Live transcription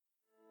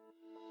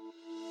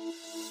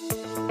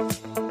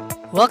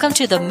Welcome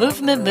to the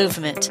Movement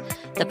Movement,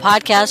 the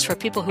podcast for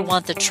people who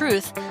want the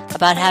truth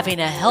about having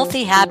a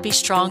healthy, happy,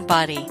 strong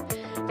body.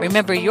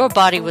 Remember, your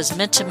body was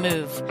meant to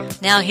move.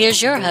 Now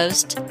here's your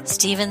host,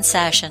 Steven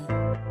Sashen.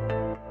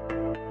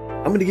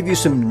 I'm going to give you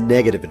some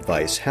negative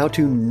advice, how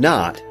to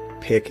not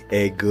pick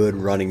a good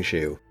running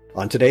shoe.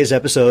 On today's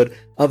episode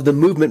of the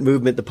Movement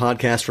Movement, the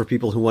podcast for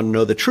people who want to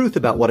know the truth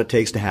about what it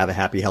takes to have a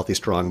happy, healthy,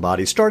 strong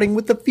body, starting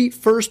with the feet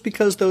first,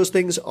 because those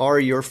things are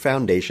your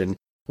foundation,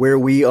 where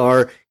we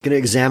are going to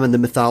examine the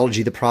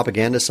mythology, the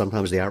propaganda,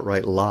 sometimes the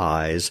outright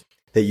lies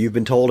that you've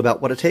been told about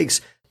what it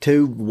takes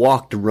to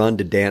walk, to run,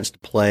 to dance, to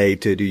play,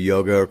 to do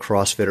yoga or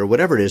CrossFit or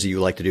whatever it is that you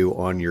like to do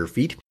on your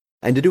feet,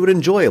 and to do it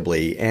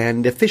enjoyably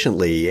and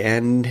efficiently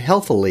and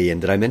healthily. And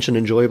did I mention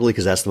enjoyably?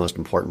 Because that's the most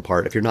important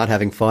part. If you're not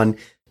having fun,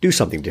 do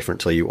something different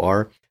till you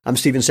are. I'm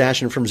Steven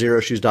Sashen from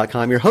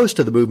ZeroShoes.com, your host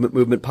of the Movement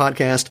Movement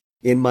podcast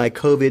in my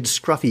COVID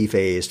scruffy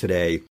phase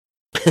today.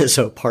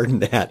 So pardon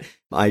that.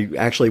 I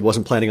actually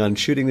wasn't planning on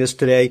shooting this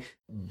today,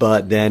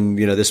 but then,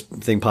 this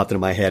thing popped into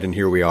my head and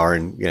here we are.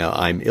 And,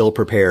 I'm ill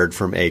prepared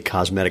from a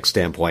cosmetic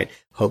standpoint.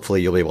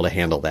 Hopefully you'll be able to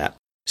handle that.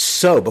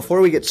 So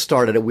before we get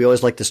started, we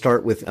always like to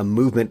start with a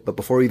movement. But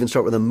before we even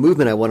start with a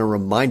movement, I want to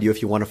remind you,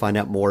 if you want to find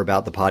out more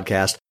about the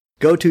podcast,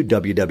 go to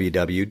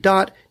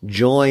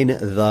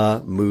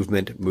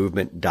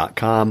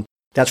www.jointhemovementmovement.com.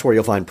 That's where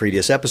you'll find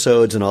previous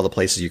episodes and all the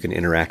places you can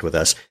interact with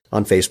us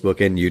on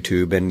Facebook and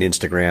YouTube and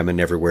Instagram and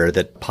everywhere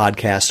that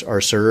podcasts are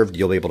served.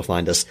 You'll be able to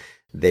find us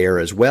there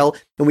as well.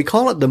 And we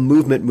call it the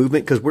Movement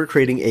Movement because we're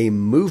creating a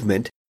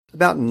movement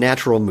about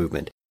natural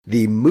movement.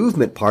 The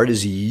movement part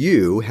is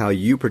how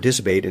you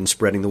participate in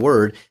spreading the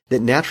word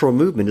that natural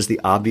movement is the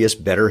obvious,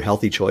 better,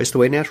 healthy choice, the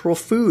way natural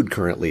food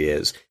currently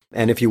is.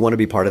 And if you want to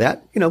be part of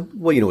that, you know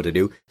what to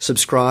do.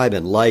 Subscribe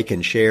and like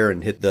and share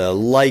and hit the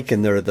like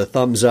and the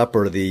thumbs up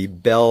or the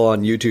bell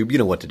on YouTube. You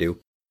know what to do.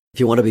 If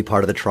you want to be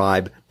part of the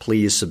tribe,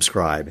 please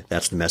subscribe.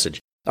 That's the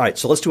message. All right,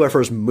 so let's do our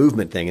first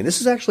movement thing. And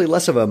this is actually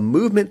less of a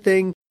movement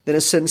thing than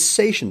a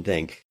sensation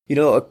thing.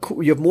 You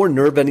have more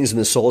nerve endings in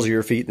the soles of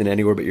your feet than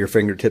anywhere but your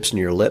fingertips and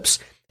your lips.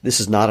 This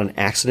is not an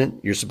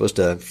accident. You're supposed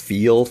to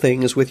feel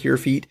things with your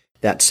feet.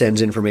 That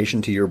sends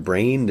information to your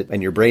brain,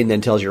 and your brain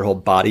then tells your whole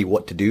body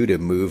what to do to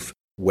move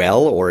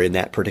well, or in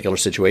that particular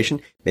situation.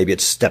 Maybe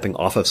it's stepping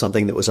off of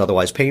something that was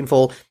otherwise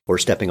painful or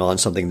stepping on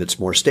something that's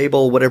more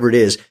stable. Whatever it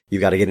is, you've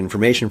got to get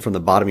information from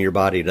the bottom of your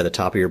body to the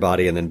top of your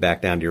body and then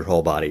back down to your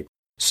whole body.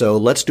 So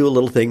let's do a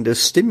little thing to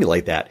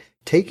stimulate that.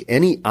 Take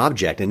any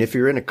object, and if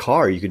you're in a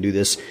car, you can do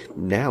this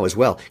now as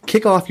well.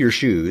 Kick off your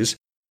shoes,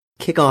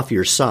 kick off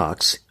your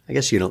socks. I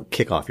guess you don't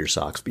kick off your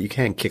socks, but you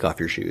can kick off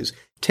your shoes.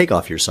 Take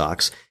off your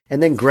socks,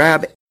 and then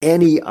grab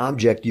any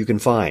object you can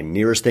find.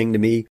 Nearest thing to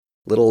me,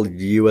 little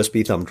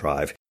USB thumb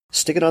drive.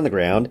 Stick it on the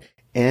ground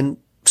and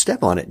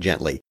step on it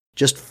gently.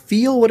 Just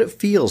feel what it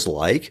feels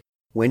like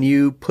when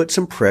you put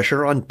some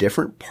pressure on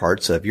different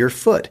parts of your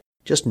foot.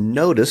 Just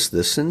notice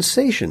the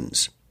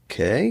sensations,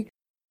 okay?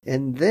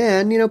 And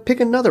then, pick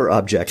another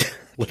object.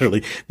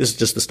 Literally, this is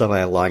just the stuff I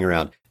have lying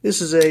around.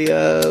 This is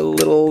a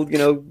little,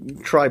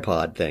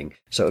 tripod thing.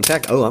 So in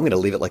fact, I'm going to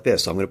leave it like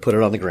this. So I'm going to put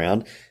it on the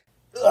ground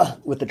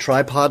with the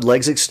tripod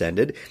legs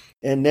extended.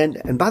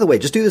 And by the way,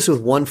 just do this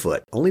with one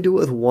foot. Only do it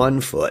with one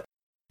foot.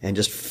 And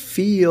just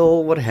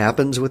feel what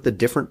happens with the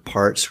different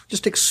parts.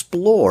 Just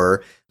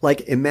explore. Like,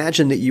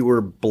 imagine that you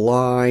were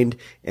blind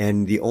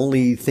and the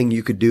only thing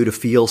you could do to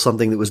feel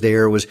something that was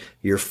there was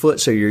your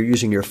foot. So you're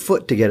using your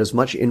foot to get as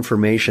much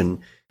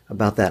information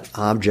about that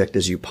object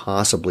as you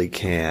possibly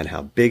can.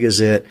 How big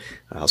is it?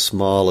 How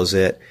small is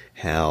it?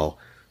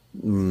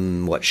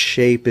 What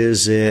shape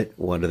is it?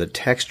 What are the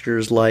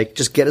textures like?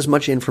 Just get as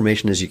much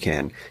information as you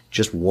can.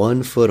 Just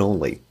one foot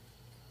only.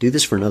 Do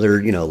this for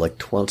another,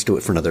 let's do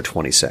it for another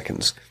 20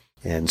 seconds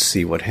and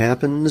see what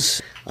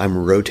happens.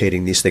 I'm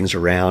rotating these things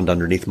around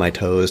underneath my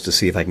toes to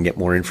see if I can get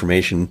more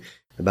information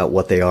about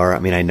what they are. I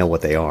mean, I know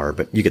what they are,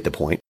 but you get the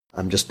point.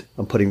 I'm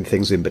putting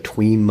things in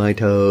between my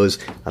toes.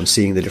 I'm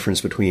seeing the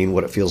difference between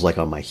what it feels like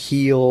on my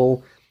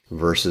heel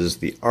versus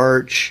the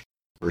arch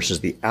versus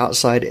the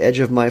outside edge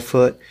of my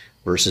foot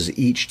versus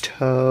each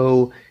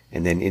toe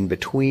and then in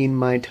between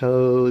my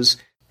toes.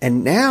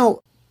 And now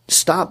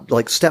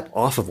step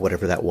off of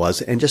whatever that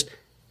was and just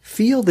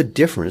feel the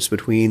difference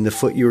between the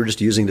foot you were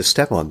just using to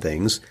step on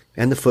things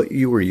and the foot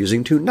you were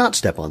using to not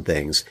step on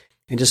things.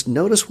 And just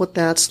notice what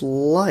that's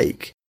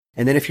like.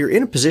 And then if you're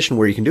in a position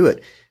where you can do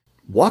it,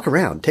 walk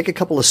around, take a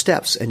couple of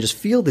steps and just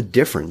feel the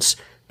difference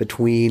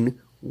between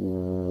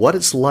what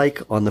it's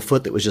like on the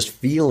foot that was just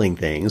feeling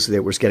things,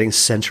 that was getting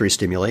sensory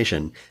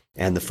stimulation,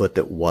 and the foot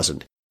that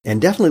wasn't. And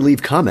definitely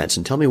leave comments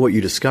and tell me what you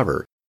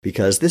discover,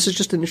 because this is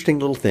just an interesting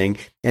little thing.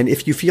 And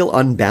if you feel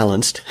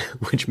unbalanced,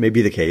 which may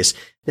be the case,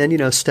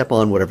 then, step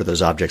on whatever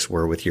those objects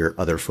were with your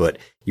other foot.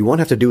 You won't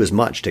have to do as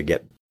much to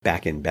get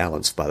back in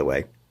balance, by the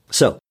way.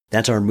 So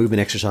that's our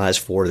movement exercise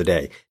for the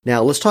day.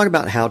 Now let's talk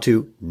about how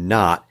to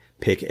not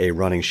pick a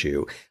running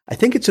shoe. I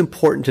think it's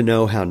important to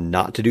know how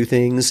not to do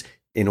things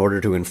in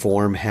order to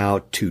inform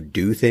how to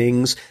do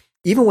things.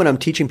 Even when I'm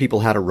teaching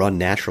people how to run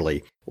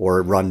naturally,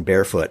 or run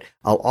barefoot,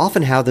 I'll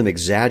often have them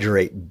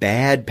exaggerate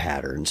bad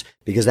patterns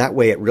because that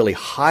way it really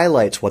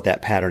highlights what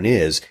that pattern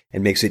is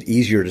and makes it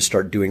easier to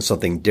start doing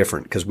something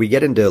different. Because we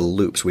get into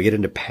loops, we get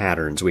into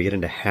patterns, we get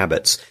into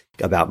habits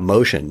about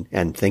motion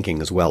and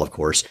thinking as well, of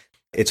course.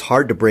 It's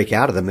hard to break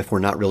out of them if we're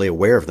not really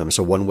aware of them.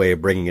 So one way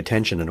of bringing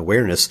attention and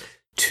awareness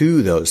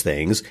to those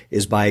things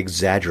is by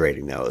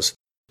exaggerating those.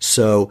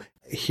 So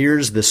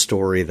here's the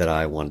story that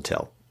I want to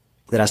tell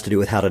that has to do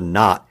with how to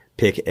not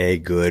pick a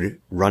good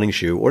running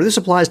shoe, or this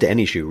applies to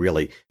any shoe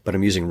really, but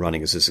I'm using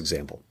running as this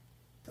example.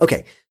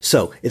 Okay,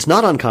 so it's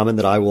not uncommon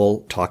that I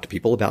will talk to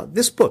people about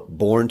this book,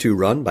 Born to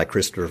Run by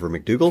Christopher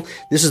McDougall.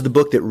 This is the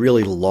book that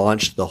really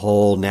launched the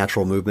whole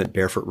natural movement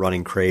barefoot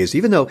running craze,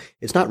 even though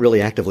it's not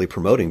really actively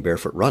promoting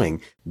barefoot running,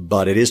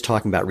 but it is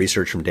talking about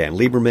research from Dan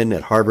Lieberman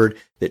at Harvard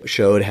that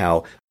showed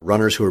how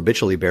runners who are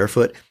habitually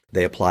barefoot,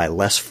 they apply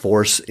less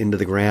force into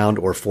the ground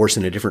or force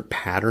in a different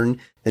pattern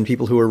than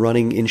people who are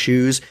running in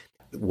shoes.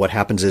 What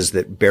happens is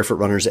that barefoot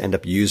runners end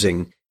up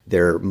using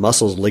their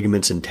muscles,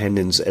 ligaments, and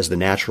tendons as the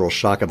natural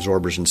shock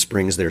absorbers and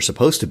springs they're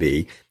supposed to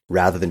be,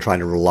 rather than trying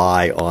to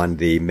rely on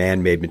the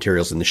man-made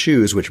materials in the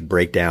shoes, which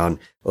break down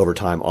over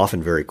time,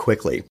 often very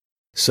quickly.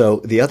 So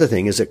the other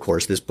thing is, of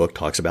course, this book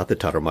talks about the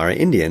Tarahumara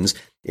Indians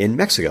in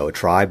Mexico, a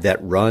tribe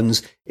that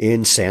runs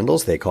in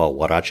sandals they call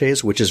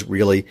huaraches, which is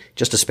really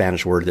just a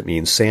Spanish word that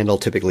means sandal,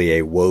 typically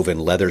a woven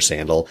leather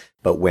sandal.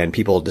 But when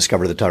people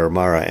discovered the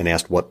Tarahumara and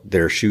asked what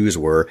their shoes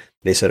were,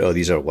 they said, oh,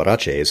 these are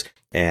huaraches.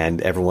 And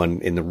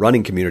everyone in the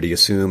running community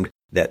assumed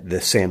that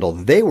the sandal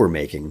they were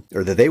making,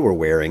 or that they were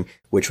wearing,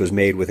 which was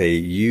made with a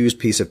used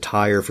piece of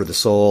tire for the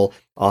sole,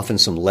 often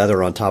some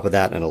leather on top of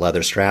that and a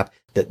leather strap,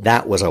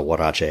 that was a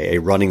huarache. A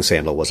running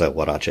sandal was a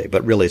huarache,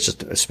 but really it's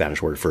just a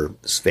Spanish word for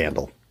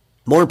sandal.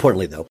 More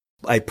importantly, though,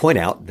 I point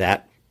out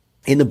that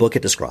in the book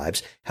it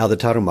describes how the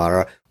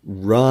Tarahumara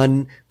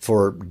run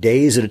for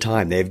days at a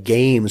time. They have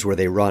games where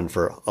they run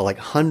for like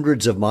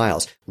hundreds of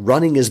miles.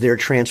 Running is their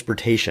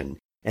transportation.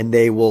 And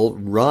they will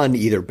run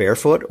either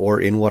barefoot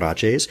or in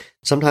huaraches,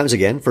 sometimes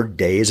again for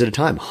days at a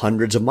time,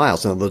 hundreds of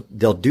miles. Now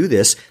they'll do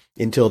this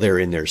until they're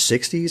in their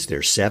 60s, their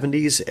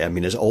 70s. I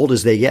mean, as old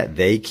as they get,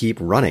 they keep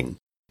running.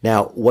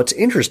 Now, what's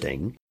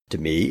interesting to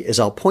me is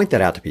I'll point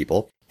that out to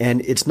people,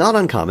 and it's not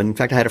uncommon. In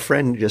fact, I had a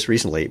friend just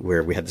recently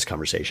where we had this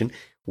conversation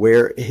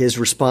where his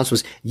response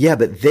was, yeah,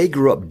 but they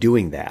grew up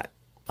doing that.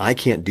 I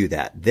can't do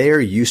that.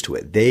 They're used to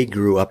it. They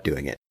grew up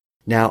doing it.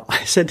 Now,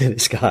 I said to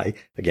this guy,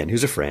 again,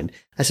 who's a friend,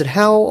 I said,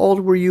 how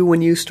old were you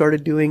when you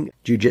started doing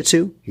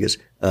jujitsu? He goes,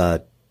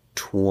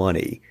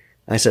 20.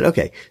 I said,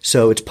 okay,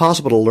 so it's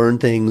possible to learn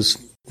things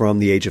from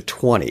the age of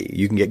 20.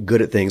 You can get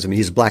good at things. I mean,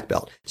 he's a black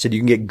belt. I said, you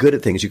can get good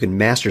at things. You can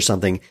master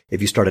something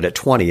if you started at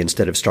 20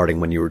 instead of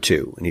starting when you were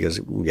 2. And he goes,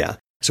 yeah.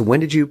 So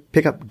when did you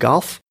pick up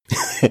golf?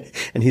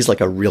 And he's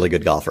like a really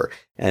good golfer.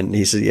 And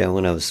he said, yeah,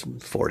 when I was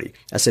 40.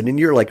 I said, and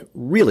you're like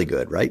really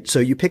good, right? So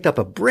you picked up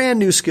a brand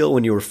new skill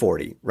when you were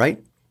 40,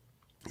 right?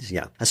 He said,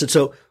 yeah. I said,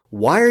 so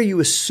why are you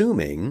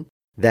assuming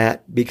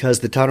that because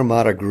the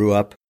Tarahumara grew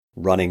up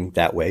running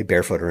that way,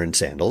 barefoot or in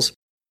sandals,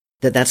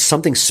 that's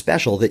something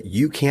special that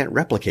you can't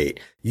replicate?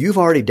 You've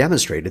already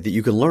demonstrated that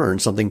you can learn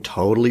something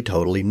totally,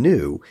 totally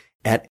new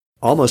at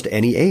almost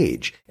any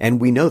age.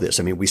 And we know this.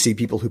 I mean, we see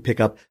people who pick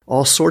up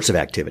all sorts of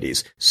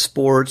activities,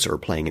 sports or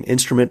playing an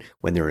instrument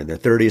when they're in their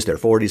 30s, their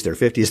 40s, their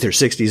 50s, their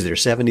 60s, their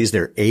 70s,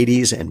 their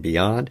 80s and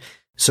beyond.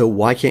 So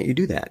why can't you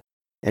do that?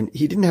 And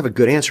he didn't have a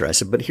good answer. I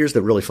said, but here's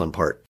the really fun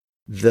part.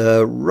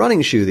 The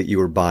running shoe that you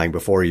were buying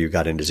before you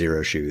got into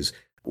Xero shoes,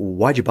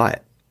 why'd you buy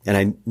it? And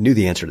I knew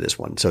the answer to this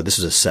one. So this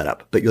is a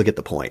setup, but you'll get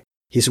the point.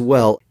 He said,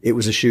 well, it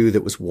was a shoe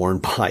that was worn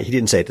by, he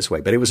didn't say it this way,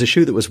 but it was a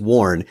shoe that was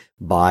worn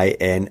by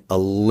an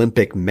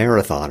Olympic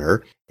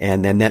marathoner.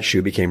 And then that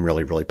shoe became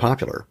really, really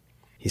popular.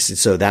 He said,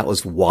 so that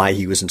was why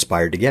he was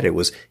inspired to get it. It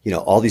was,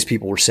 all these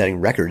people were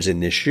setting records in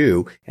this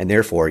shoe, and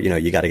therefore,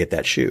 you got to get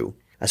that shoe.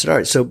 I said, all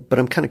right, so, but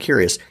I'm kind of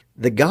curious.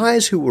 The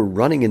guys who were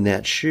running in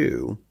that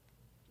shoe,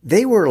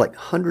 they were like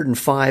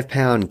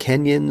 105-pound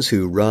Kenyans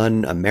who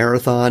run a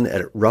marathon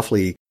at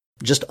roughly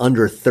just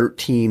under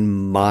 13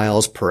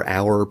 miles per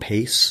hour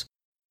pace.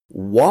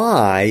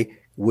 Why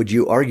would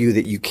you argue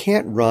that you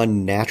can't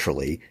run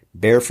naturally,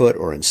 barefoot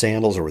or in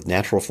sandals or with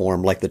natural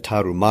form like the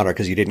Tarahumara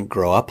because you didn't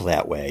grow up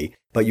that way,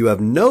 but you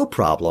have no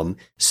problem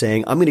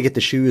saying, I'm going to get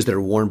the shoes that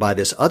are worn by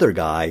this other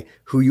guy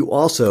who you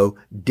also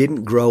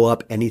didn't grow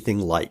up anything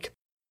like?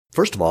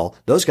 First of all,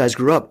 those guys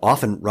grew up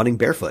often running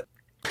barefoot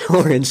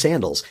or in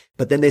sandals,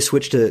 but then they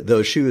switched to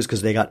those shoes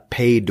because they got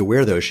paid to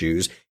wear those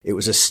shoes. It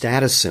was a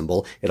status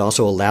symbol. It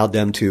also allowed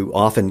them to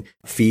often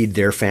feed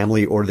their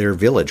family or their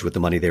village with the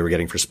money they were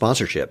getting for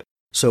sponsorship.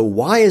 So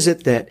why is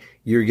it that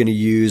you're going to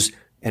use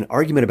an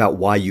argument about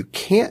why you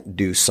can't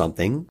do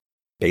something,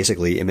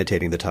 basically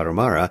imitating the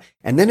Tarahumara,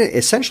 and then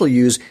essentially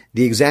use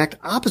the exact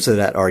opposite of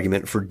that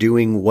argument for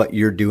doing what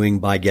you're doing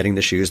by getting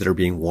the shoes that are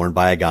being worn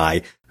by a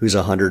guy who's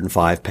a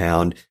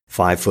 105-pound,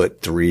 5'3",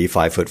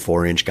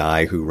 5'4"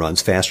 guy who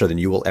runs faster than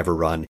you will ever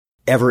run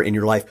ever in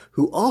your life,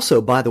 who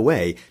also, by the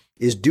way,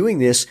 is doing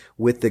this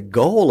with the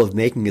goal of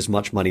making as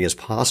much money as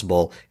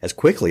possible, as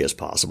quickly as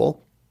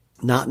possible.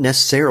 not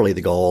necessarily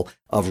the goal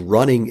of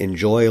running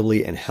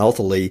enjoyably and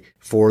healthily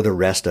for the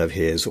rest of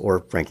his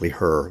or frankly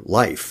her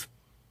life.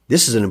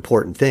 This is an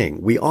important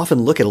thing. We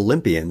often look at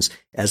Olympians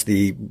as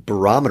the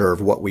barometer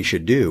of what we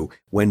should do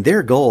when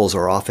their goals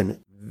are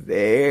often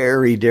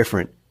very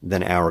different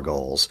than our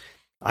goals.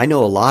 I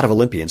know a lot of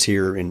Olympians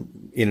here in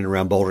and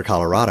around Boulder,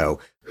 Colorado,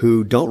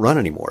 who don't run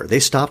anymore. They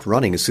stopped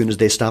running as soon as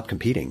they stopped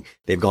competing.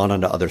 They've gone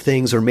on to other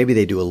things, or maybe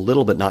they do a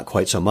little, but not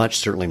quite so much,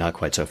 certainly not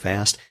quite so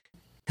fast.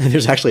 And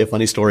there's actually a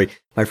funny story.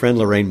 My friend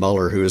Lorraine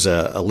Muller, who is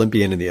an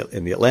Olympian in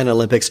the Atlanta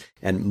Olympics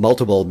and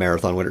multiple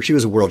marathon winner. She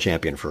was a world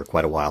champion for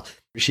quite a while.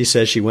 She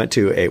says she went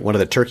to one of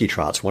the turkey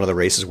trots, one of the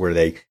races where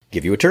they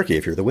give you a turkey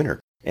if you're the winner.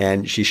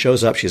 And she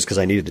shows up. She says, because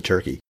I needed the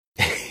turkey.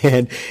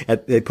 And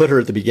they put her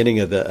at the beginning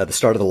of the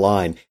start of the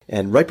line.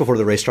 And right before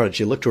the race started,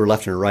 she looked to her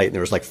left and her right, and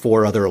there was like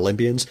 4 other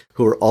Olympians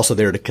who were also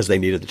there because they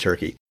needed the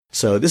turkey.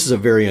 So this is a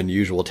very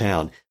unusual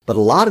town. But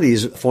a lot of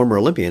these former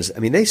Olympians, I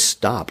mean, they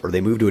stop or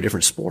they move to a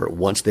different sport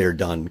once they're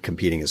done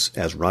competing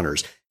as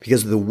runners,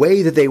 because the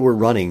way that they were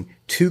running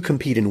to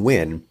compete and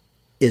win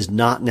is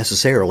not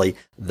necessarily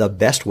the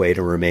best way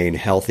to remain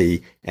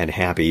healthy and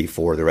happy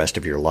for the rest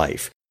of your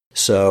life.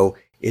 So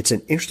it's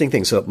an interesting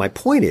thing. So my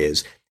point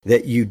is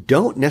that you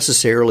don't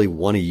necessarily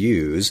want to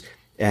use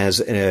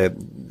as a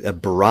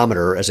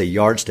barometer, as a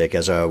yardstick,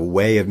 as a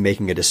way of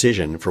making a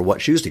decision for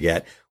what shoes to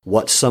get,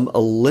 what some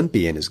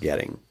Olympian is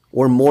getting.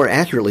 Or more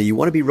accurately, you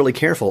want to be really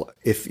careful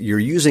if you're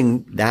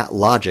using that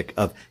logic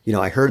of,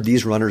 I heard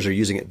these runners are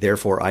using it,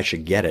 therefore I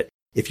should get it.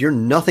 If you're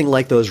nothing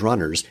like those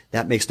runners,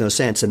 that makes no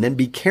sense. And then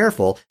be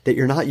careful that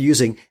you're not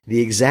using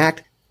the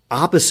exact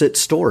opposite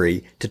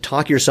story to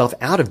talk yourself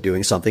out of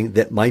doing something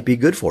that might be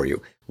good for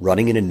you.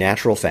 Running in a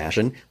natural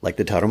fashion like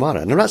the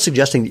Tarahumara. And I'm not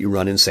suggesting that you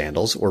run in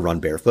sandals or run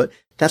barefoot.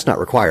 That's not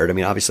required. I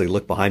mean, obviously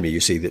look behind me.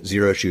 You see that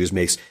Xero Shoes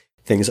makes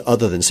things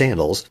other than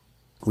sandals.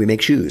 We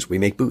make shoes, we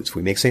make boots,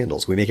 we make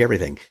sandals, we make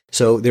everything.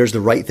 So there's the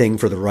right thing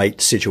for the right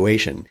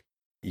situation.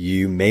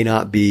 You may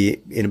not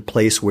be in a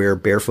place where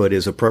barefoot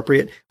is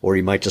appropriate, or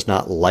you might just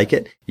not like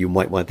it. You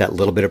might want that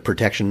little bit of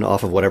protection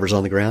off of whatever's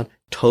on the ground.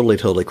 Totally,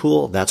 totally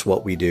cool. That's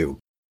what we do.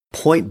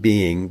 Point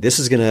being, this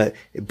is going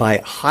to, by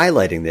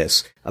highlighting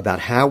this about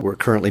how we're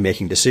currently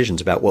making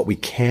decisions about what we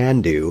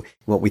can do,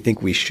 what we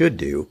think we should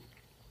do,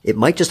 it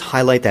might just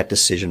highlight that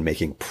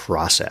decision-making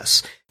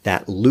process,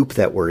 that loop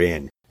that we're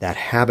in, that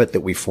habit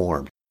that we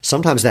formed.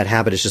 Sometimes that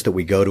habit is just that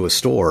we go to a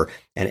store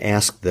and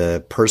ask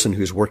the person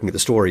who's working at the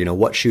store,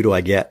 what shoe do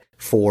I get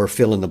for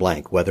fill in the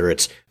blank, whether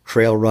it's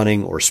trail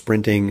running or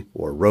sprinting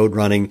or road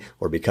running,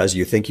 or because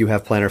you think you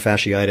have plantar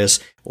fasciitis,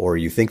 or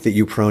you think that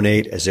you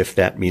pronate, as if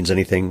that means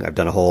anything. I've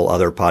done a whole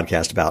other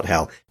podcast about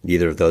how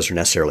neither of those are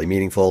necessarily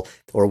meaningful,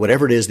 or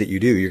whatever it is that you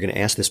do. You're going to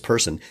ask this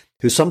person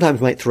who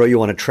sometimes might throw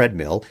you on a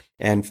treadmill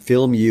and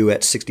film you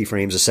at 60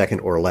 frames a second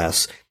or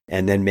less,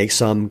 and then make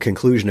some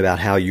conclusion about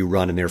how you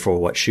run and therefore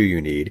what shoe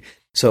you need.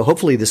 So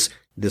hopefully this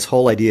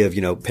whole idea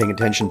of, paying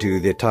attention to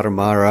the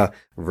Tarahumara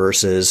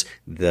versus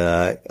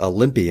the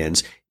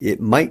Olympians, it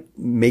might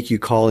make you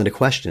call into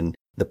question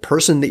the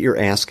person that you're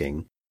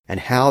asking and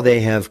how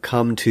they have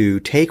come to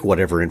take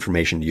whatever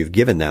information you've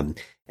given them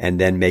and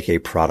then make a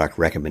product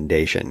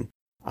recommendation.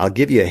 I'll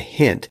give you a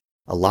hint.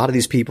 A lot of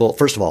these people,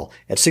 first of all,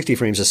 at 60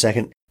 frames a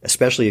second,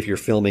 especially if you're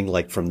filming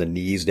like from the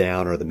knees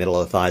down or the middle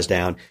of the thighs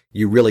down,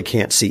 you really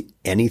can't see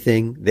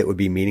anything that would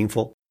be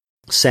meaningful.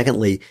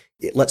 Secondly,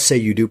 let's say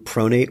you do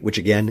pronate, which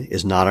again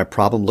is not a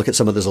problem. Look at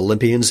some of those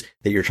Olympians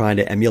that you're trying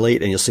to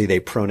emulate, and you'll see they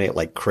pronate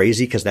like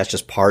crazy because that's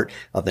just part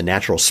of the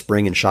natural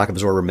spring and shock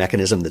absorber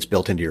mechanism that's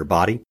built into your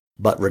body.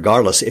 But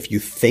regardless, if you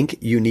think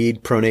you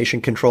need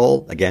pronation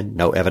control, again,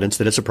 no evidence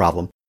that it's a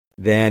problem,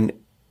 then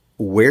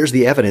where's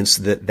the evidence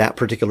that that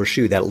particular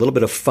shoe, that little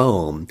bit of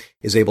foam,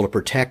 is able to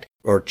protect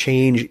or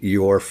change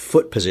your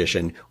foot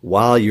position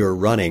while you're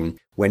running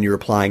when you're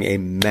applying a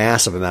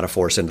massive amount of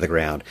force into the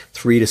ground,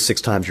 3 to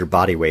 6 times your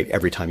body weight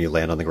every time you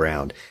land on the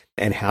ground?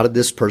 And how did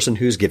this person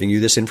who's giving you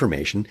this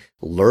information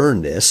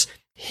learn this?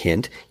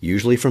 Hint,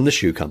 usually from the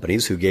shoe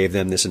companies who gave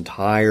them this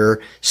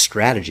entire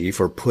strategy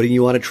for putting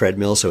you on a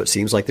treadmill so it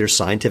seems like there's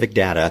scientific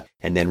data,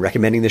 and then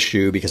recommending the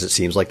shoe because it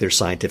seems like there's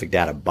scientific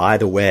data. By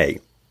the way,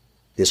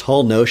 this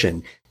whole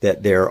notion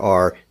that there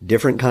are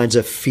different kinds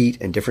of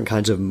feet and different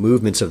kinds of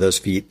movements of those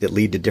feet that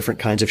lead to different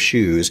kinds of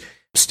shoes,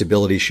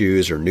 stability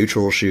shoes or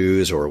neutral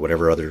shoes or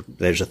whatever other,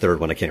 there's a third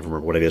one, I can't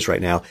remember what it is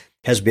right now,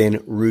 has been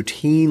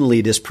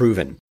routinely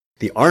disproven.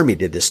 The Army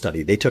did this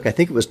study. They took, I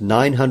think it was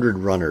 900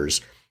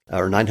 runners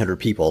or 900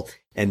 people,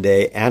 and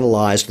they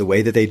analyzed the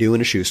way that they do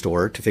in a shoe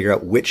store to figure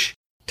out which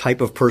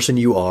type of person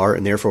you are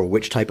and therefore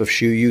which type of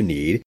shoe you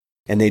need.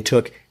 And they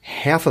took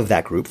half of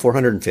that group,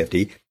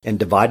 450, and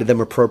divided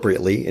them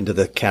appropriately into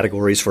the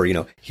categories for,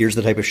 here's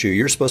the type of shoe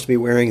you're supposed to be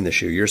wearing and the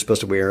shoe you're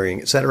supposed to be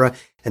wearing, etc.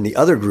 And the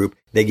other group,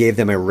 they gave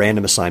them a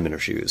random assignment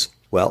of shoes.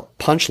 Well,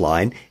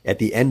 punchline, at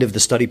the end of the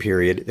study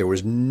period, there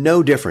was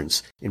no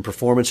difference in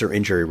performance or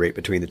injury rate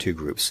between the two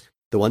groups.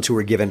 The ones who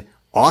were given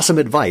awesome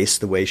advice,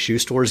 the way shoe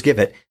stores give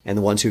it, and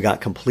the ones who got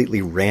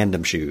completely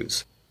random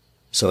shoes.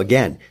 So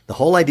again, the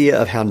whole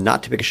idea of how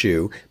not to pick a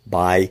shoe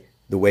by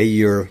the way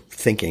you're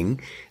thinking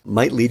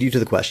might lead you to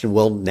the question,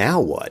 well, now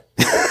what?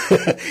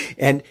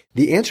 And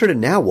the answer to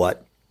now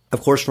what,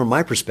 of course, from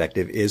my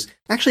perspective is,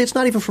 actually, it's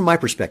not even from my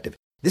perspective.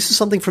 This is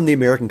something from the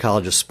American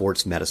College of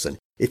Sports Medicine.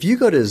 If you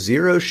go to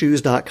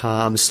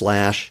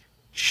zeroshoes.com/choose,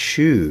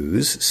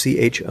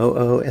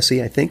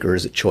 CHOOSE, I think, or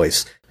is it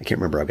choice? I can't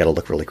remember. I've got to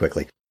look really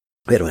quickly.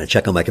 Wait a minute,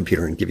 check on my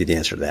computer and give you the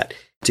answer to that.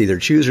 It's either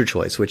choose or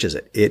choice. Which is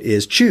it? It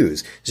is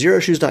choose.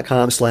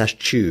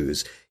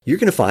 Zeroshoes.com/choose. You're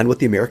going to find what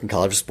the American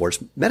College of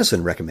Sports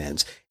Medicine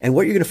recommends. And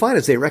what you're going to find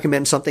is they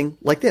recommend something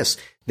like this.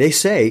 They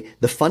say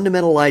the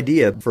fundamental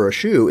idea for a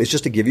shoe is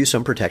just to give you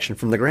some protection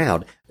from the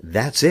ground.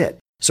 That's it.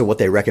 So what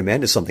they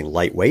recommend is something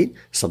lightweight,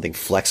 something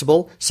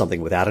flexible,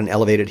 something without an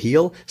elevated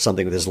heel,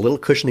 something with as little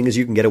cushioning as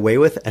you can get away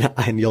with.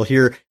 And you'll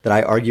hear that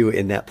I argue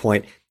in that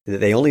point that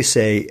they only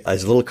say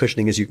as little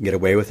cushioning as you can get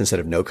away with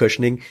instead of no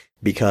cushioning,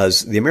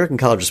 because the American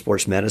College of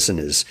Sports Medicine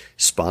is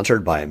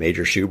sponsored by a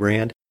major shoe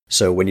brand.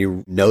 So when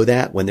you know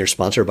that, when they're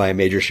sponsored by a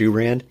major shoe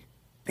brand,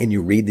 and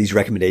you read these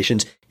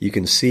recommendations, you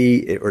can see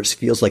it, or it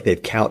feels like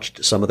they've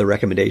couched some of the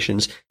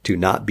recommendations to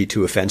not be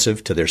too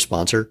offensive to their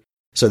sponsor.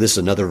 So this is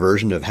another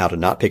version of how to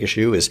not pick a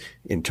shoe, is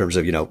in terms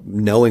of,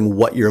 knowing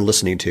what you're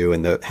listening to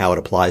and how it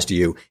applies to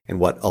you and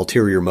what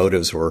ulterior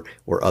motives or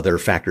other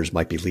factors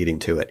might be leading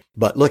to it.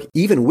 But look,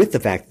 even with the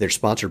fact that they're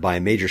sponsored by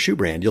a major shoe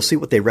brand, you'll see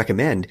what they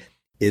recommend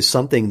is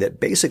something that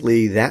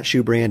basically that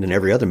shoe brand and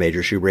every other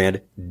major shoe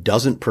brand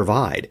doesn't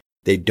provide.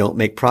 They don't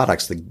make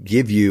products that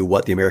give you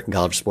what the American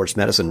College of Sports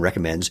Medicine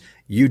recommends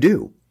you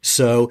do.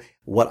 So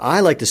what I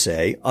like to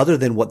say, other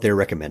than what they're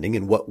recommending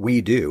and what we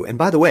do, and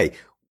by the way,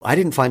 I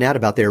didn't find out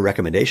about their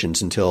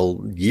recommendations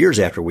until years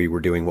after we were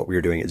doing what we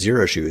were doing at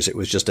Zero Shoes. It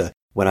was just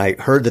when I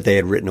heard that they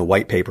had written a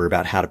white paper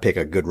about how to pick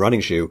a good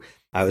running shoe,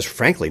 I was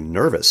frankly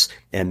nervous.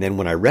 And then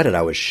when I read it,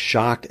 I was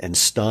shocked and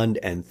stunned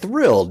and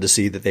thrilled to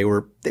see that they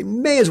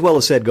may as well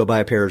have said, go buy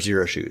a pair of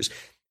Zero Shoes.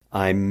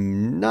 I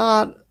don't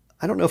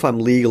know if I'm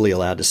legally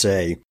allowed to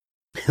say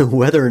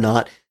whether or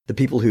not the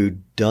people who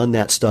done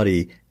that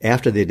study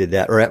after they did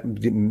that, or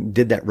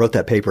wrote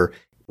that paper,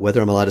 whether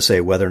I'm allowed to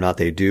say whether or not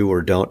they do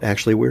or don't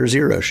actually wear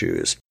Zero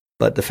Shoes.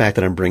 But the fact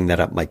that I'm bringing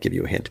that up might give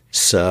you a hint.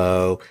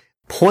 So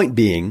point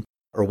being,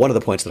 or one of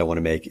the points that I want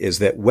to make, is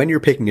that when you're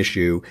picking a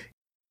shoe,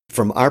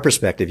 from our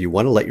perspective, you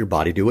want to let your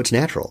body do what's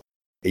natural.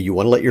 You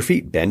want to let your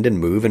feet bend and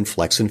move and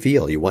flex and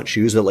feel. You want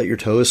shoes that let your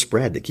toes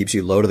spread, that keeps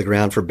you low to the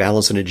ground for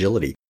balance and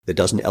agility, that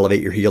doesn't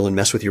elevate your heel and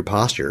mess with your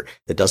posture,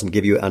 that doesn't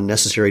give you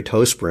unnecessary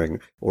toe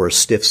spring or a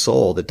stiff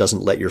sole that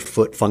doesn't let your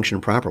foot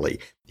function properly.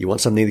 You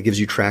want something that gives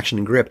you traction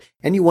and grip,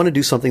 and you want to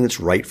do something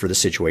that's right for the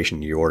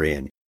situation you're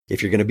in.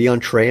 If you're going to be on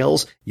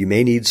trails, you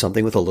may need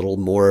something with a little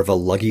more of a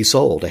luggy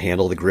sole to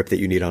handle the grip that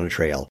you need on a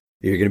trail.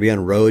 If you're going to be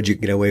on roads, you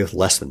can get away with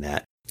less than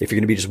that. If you're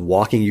going to be just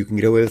walking, you can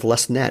get away with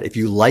less than that. If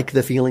you like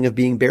the feeling of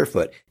being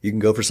barefoot, you can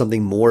go for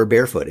something more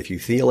barefoot. If you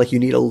feel like you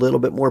need a little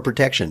bit more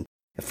protection,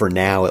 for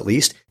now at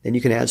least, then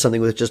you can add something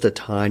with just a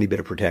tiny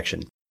bit of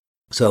protection.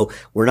 So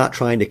we're not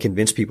trying to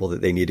convince people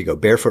that they need to go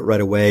barefoot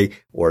right away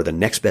or the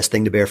next best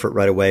thing to barefoot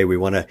right away. We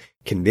want to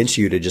convince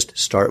you to just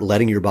start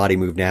letting your body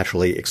move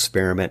naturally,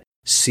 experiment,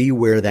 see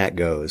where that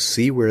goes,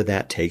 see where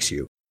that takes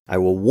you. I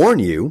will warn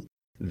you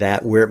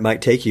that where it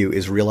might take you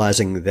is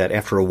realizing that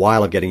after a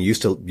while of getting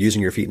used to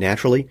using your feet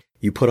naturally,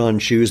 you put on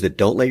shoes that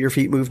don't let your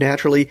feet move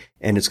naturally,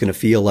 and it's going to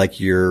feel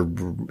like you're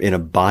in a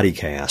body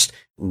cast.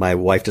 My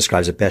wife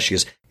describes it best. She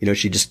goes,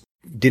 she just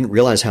didn't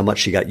realize how much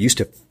she got used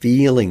to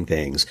feeling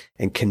things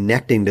and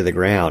connecting to the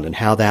ground and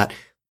how that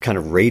kind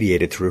of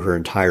radiated through her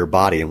entire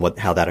body and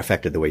how that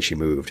affected the way she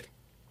moved.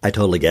 I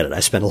totally get it. I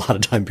spend a lot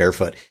of time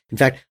barefoot. In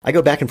fact, I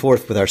go back and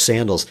forth with our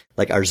sandals.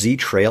 Like our Z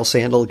Trail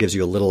sandal gives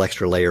you a little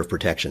extra layer of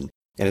protection.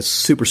 And it's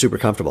super, super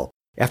comfortable.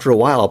 After a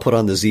while, I'll put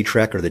on the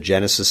Z-Trek or the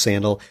Genesis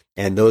sandal,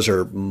 and those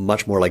are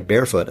much more like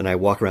barefoot, and I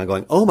walk around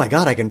going, oh my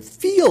God, I can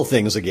feel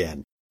things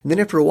again. And then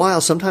after a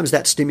while, sometimes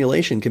that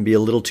stimulation can be a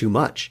little too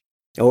much.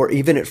 Or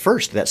even at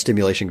first, that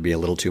stimulation can be a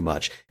little too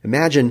much.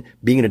 Imagine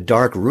being in a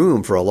dark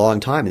room for a long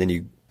time, and then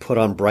you put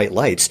on bright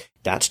lights.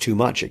 That's too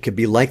much. It could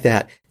be like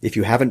that if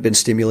you haven't been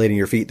stimulating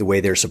your feet the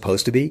way they're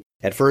supposed to be.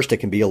 At first, it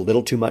can be a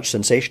little too much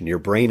sensation. Your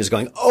brain is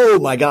going, oh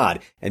my God,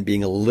 and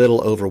being a little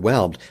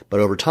overwhelmed. But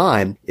over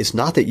time, it's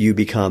not that you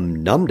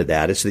become numb to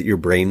that. It's that your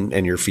brain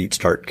and your feet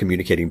start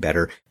communicating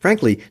better.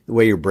 Frankly, the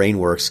way your brain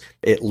works,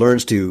 it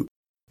learns to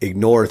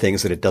ignore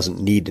things that it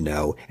doesn't need to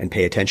know and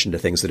pay attention to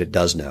things that it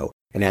does know.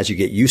 And as you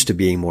get used to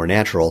being more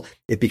natural,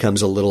 it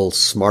becomes a little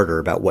smarter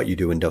about what you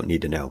do and don't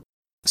need to know.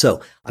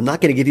 So I'm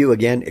not going to give you,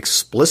 again,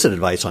 explicit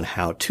advice on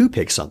how to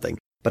pick something,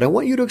 but I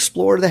want you to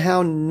explore the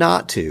how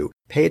not to.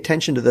 Pay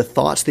attention to the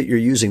thoughts that you're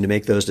using to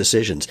make those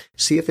decisions.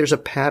 See if there's a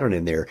pattern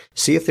in there.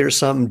 See if there's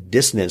some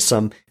dissonance,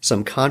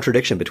 some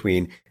contradiction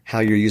between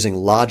how you're using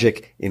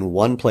logic in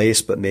one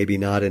place, but maybe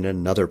not in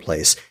another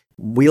place.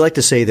 We like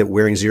to say that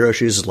wearing Zero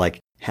Shoes is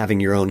like having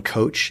your own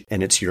coach,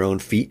 and it's your own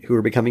feet who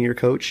are becoming your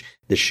coach.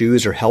 The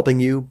shoes are helping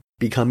you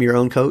become your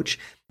own coach.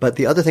 But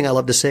the other thing I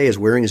love to say is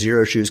wearing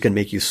Zero Shoes can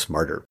make you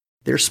smarter.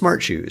 they're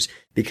smart shoes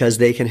because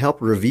they can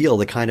help reveal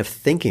the kind of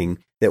thinking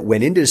that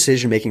went into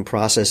decision-making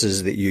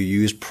processes that you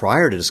used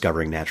prior to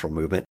discovering natural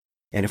movement.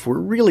 And if we're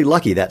really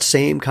lucky, that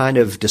same kind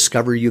of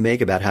discovery you make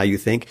about how you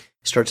think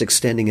starts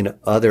extending into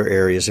other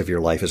areas of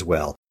your life as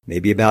well.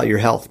 Maybe about your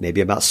health,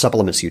 maybe about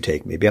supplements you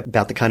take, maybe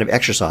about the kind of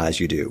exercise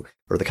you do,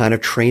 or the kind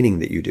of training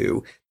that you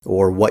do,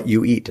 or what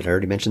you eat. Did I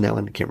already mention that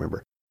one? I can't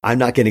remember. I'm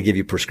not going to give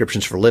you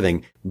prescriptions for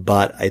living,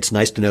 but it's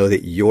nice to know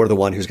that you're the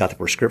one who's got the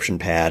prescription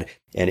pad.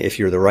 And if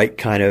you're the right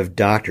kind of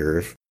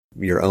doctor,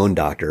 your own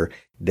doctor,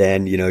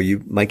 then,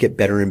 you might get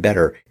better and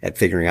better at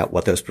figuring out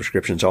what those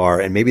prescriptions are.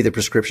 And maybe the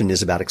prescription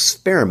is about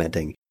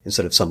experimenting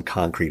instead of some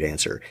concrete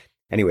answer.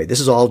 Anyway,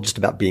 this is all just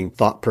about being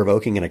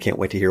thought-provoking, and I can't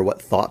wait to hear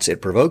what thoughts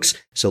it provokes.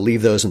 So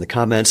leave those in the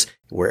comments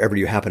wherever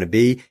you happen to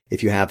be.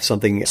 If you have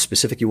something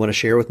specific you want to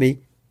share with me,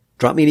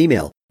 drop me an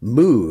email,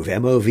 move,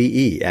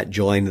 M-O-V-E, at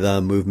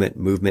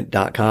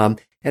jointhemovementmovement.com.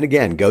 And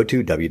again, go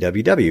to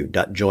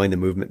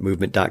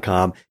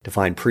www.jointhemovementmovement.com to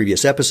find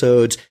previous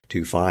episodes,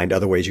 to find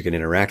other ways you can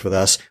interact with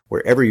us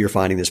wherever you're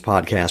finding this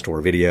podcast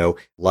or video.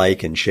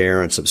 Like and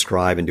share and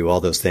subscribe and do all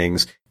those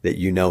things that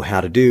you know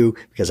how to do.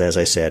 Because as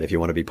I said, if you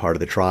want to be part of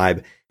the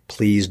tribe,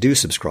 please do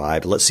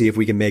subscribe. Let's see if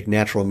we can make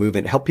natural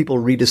movement help people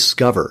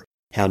rediscover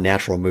how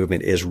natural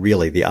movement is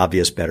really the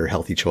obvious, better,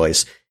 healthy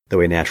choice, the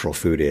way natural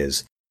food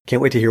is.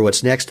 Can't wait to hear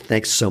what's next.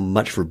 Thanks so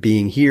much for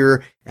being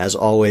here. As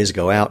always,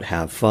 go out,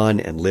 have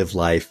fun, and live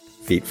life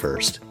feet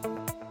first.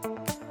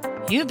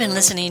 You've been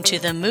listening to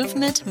the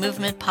Movement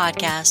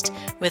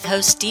Podcast with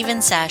host Stephen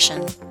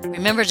Sashen.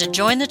 Remember to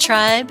join the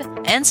tribe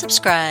and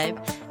subscribe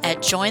at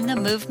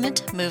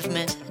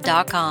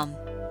jointhemovementmovement.com.